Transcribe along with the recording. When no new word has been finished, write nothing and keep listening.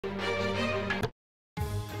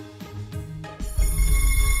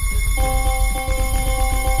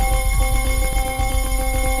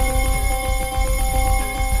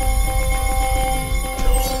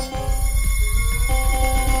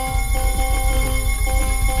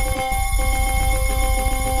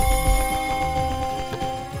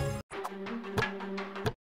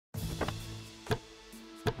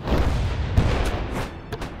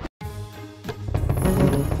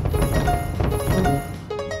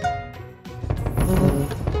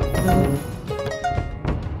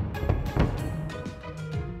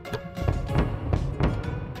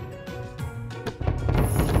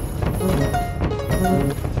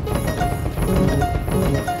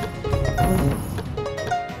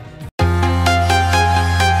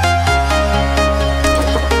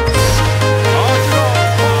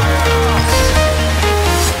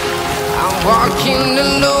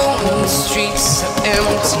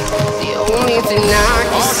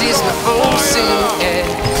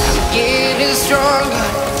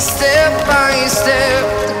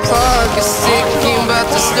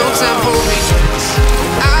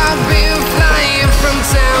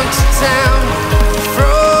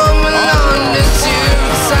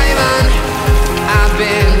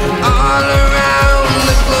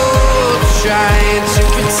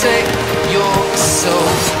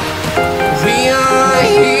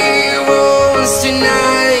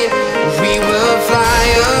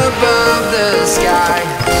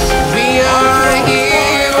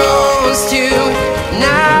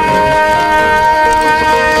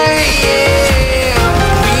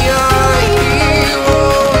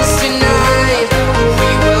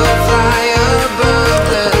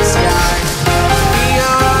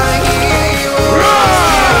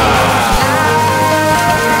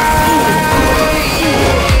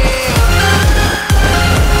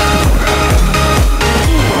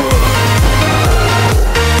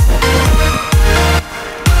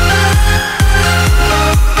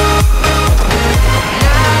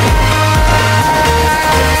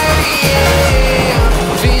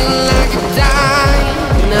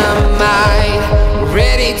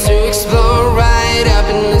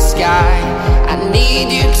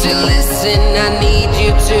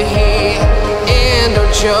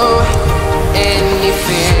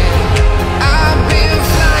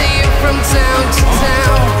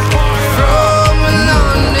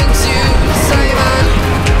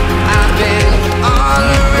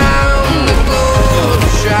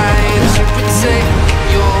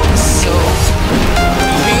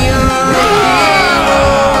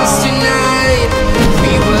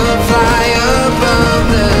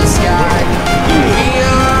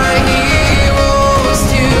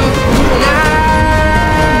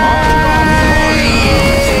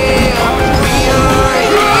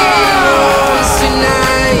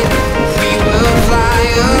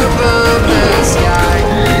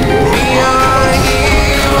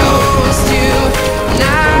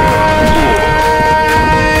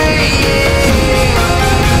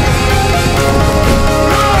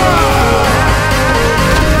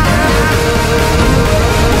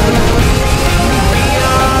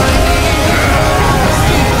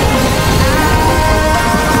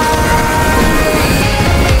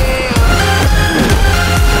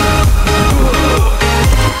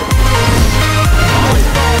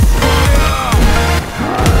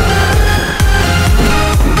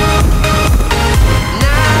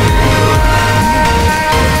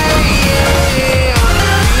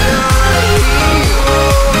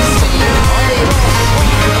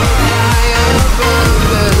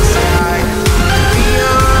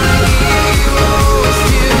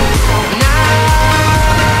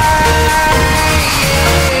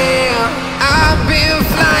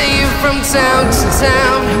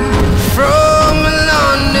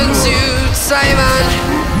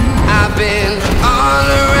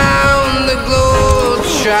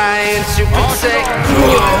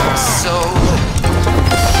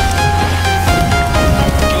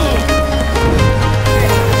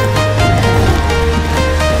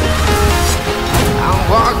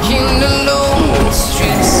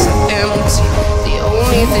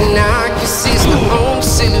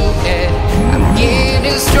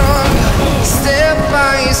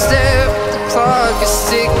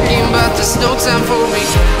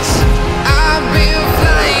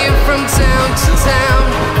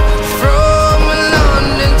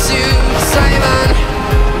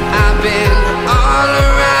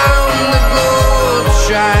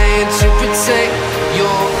protect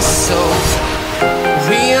your soul.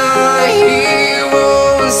 We are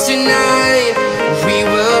heroes tonight. We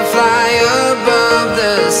will fly above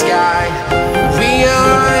the sky. We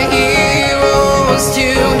are heroes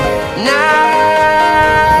tonight.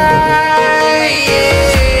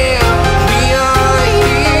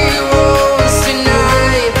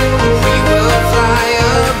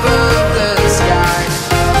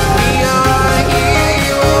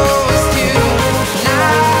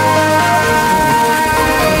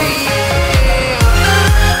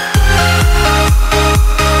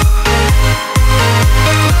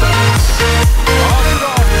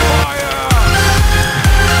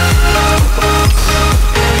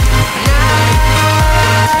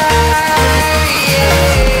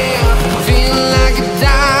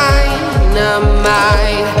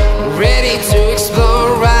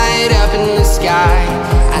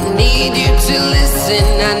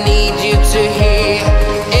 I need you to hear,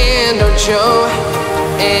 and don't show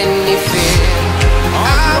any fear.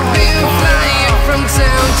 I've been flying from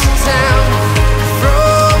town to town,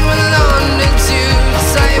 from London to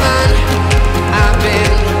Taiwan. I've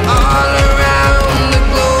been all around the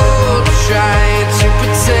globe trying to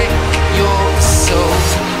protect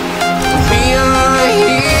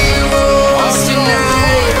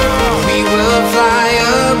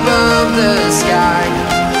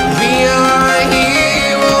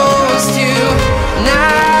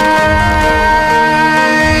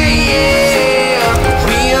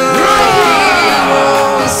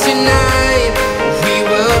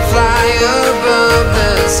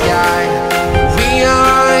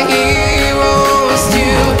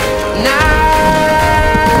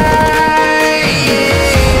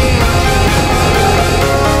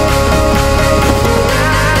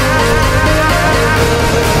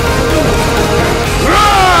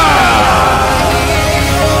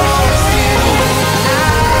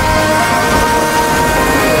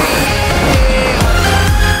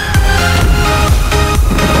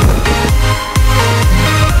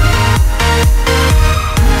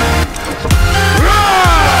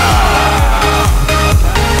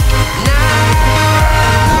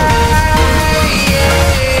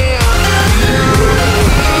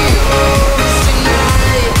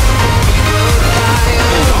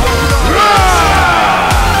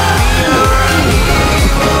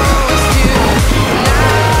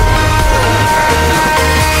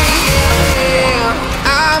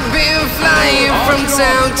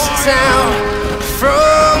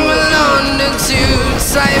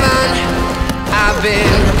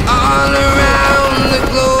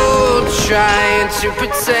to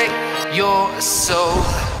protect your soul.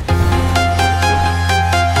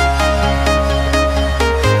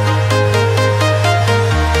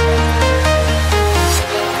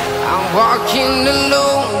 Walking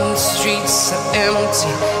alone, the streets are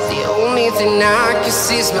empty. The only thing I can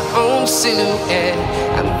see is my own silhouette.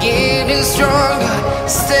 I'm getting stronger,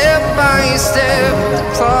 step by step. The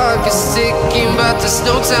clock is ticking, but there's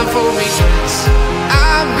no time for regrets.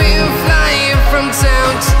 I've been flying from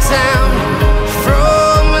town to town,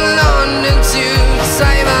 from London to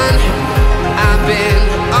Taiwan. I've been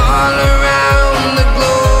all around the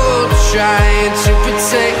globe, trying to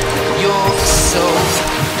protect your soul.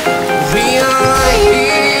 We are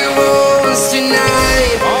heroes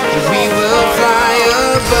tonight. We will fly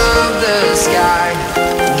above the sky.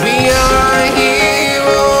 We are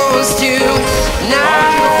heroes tonight.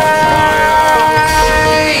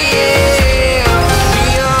 Yeah. We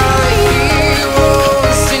are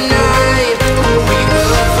heroes tonight. We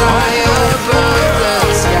will fly above the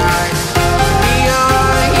sky. We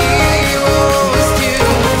are heroes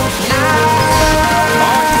tonight.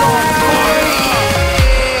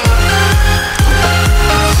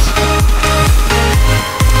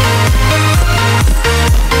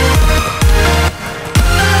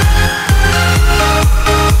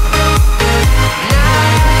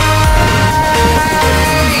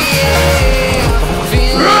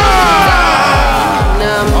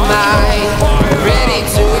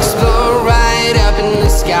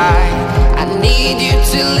 I need you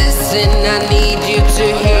to listen, I need you to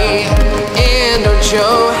hear, and don't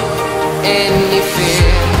show any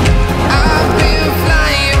fear. I've been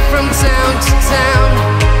flying from town to town,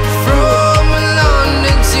 from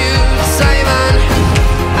London to Taiwan.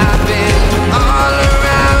 I've been all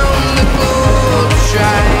around the globe,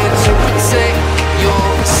 trying to protect your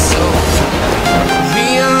soul. We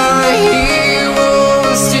are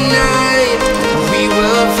heroes tonight. We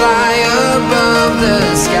will fly above the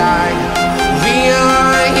sky. We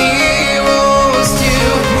are heroes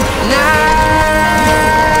tonight.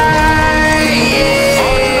 Yeah.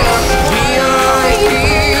 We are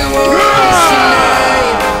heroes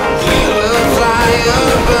tonight. We will fly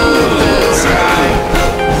above the sky.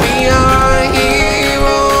 We are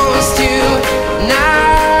heroes tonight.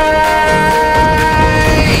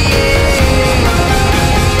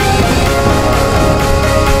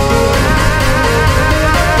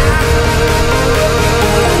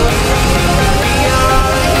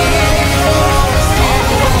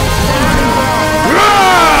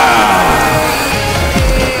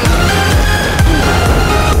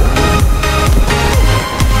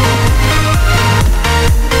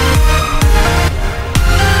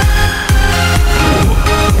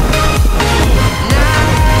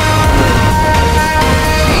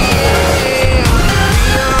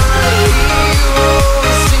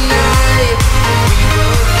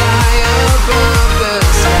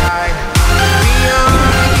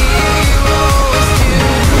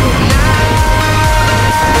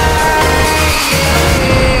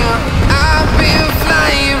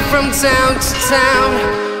 Town to town,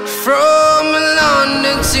 from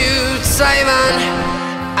London to Taiwan.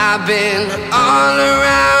 I've been all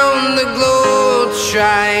around the globe,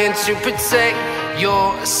 trying to protect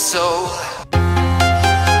your soul.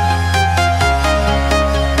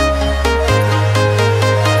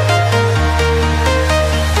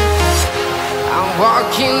 I'm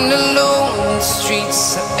walking alone, the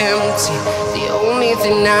streets are empty. The only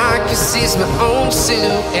thing I can see is my own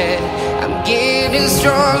silhouette. I'm getting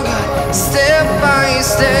stronger, step by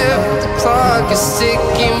step. The clock is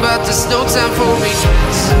ticking, but there's no time for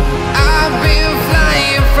regrets. I've been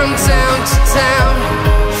flying from town to town,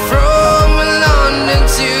 from London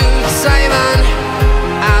to Taiwan.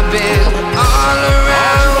 I've been all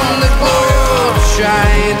around the globe,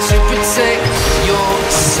 trying to protect your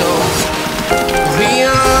soul. We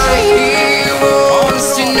are heroes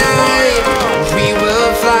tonight. We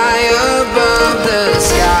will fly above the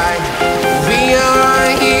sky. We are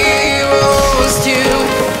heroes tonight.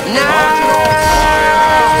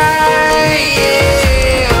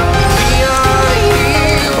 Yeah. We are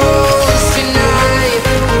heroes tonight.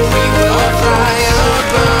 We will fly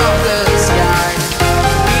above the sky.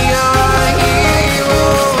 We are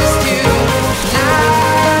heroes tonight.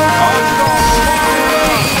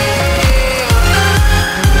 Yeah.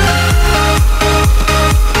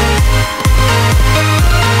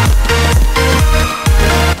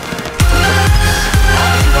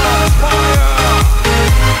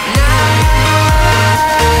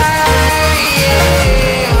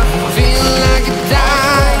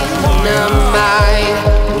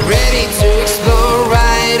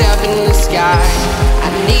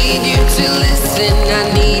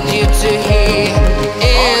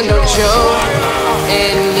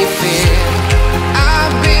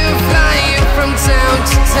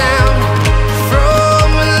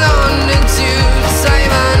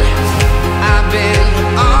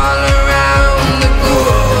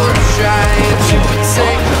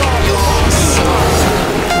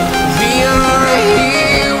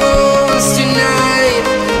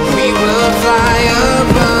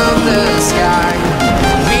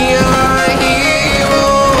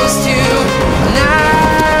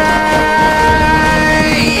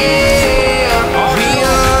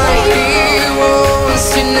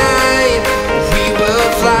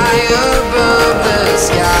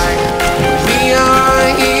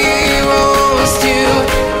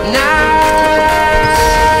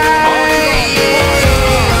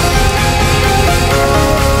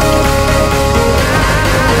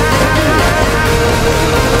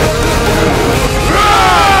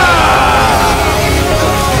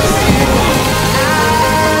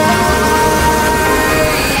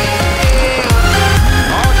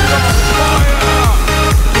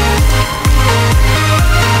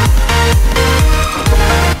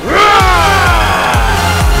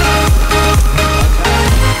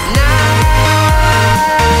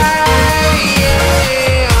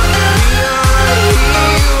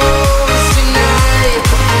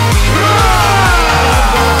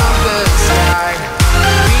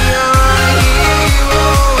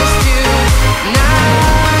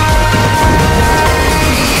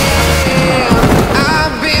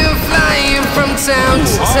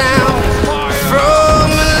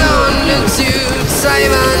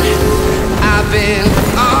 surviving. I've been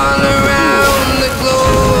all around the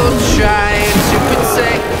globe trying to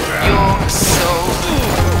protect your soul.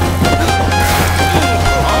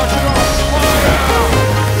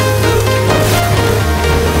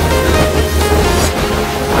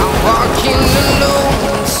 I'm walking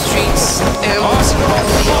alone, streets empty.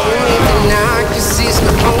 The only thing I can see is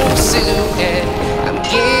my own silhouette. I'm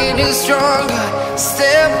getting stronger,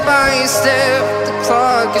 step by step. The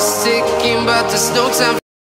clock is ticking, but there's no time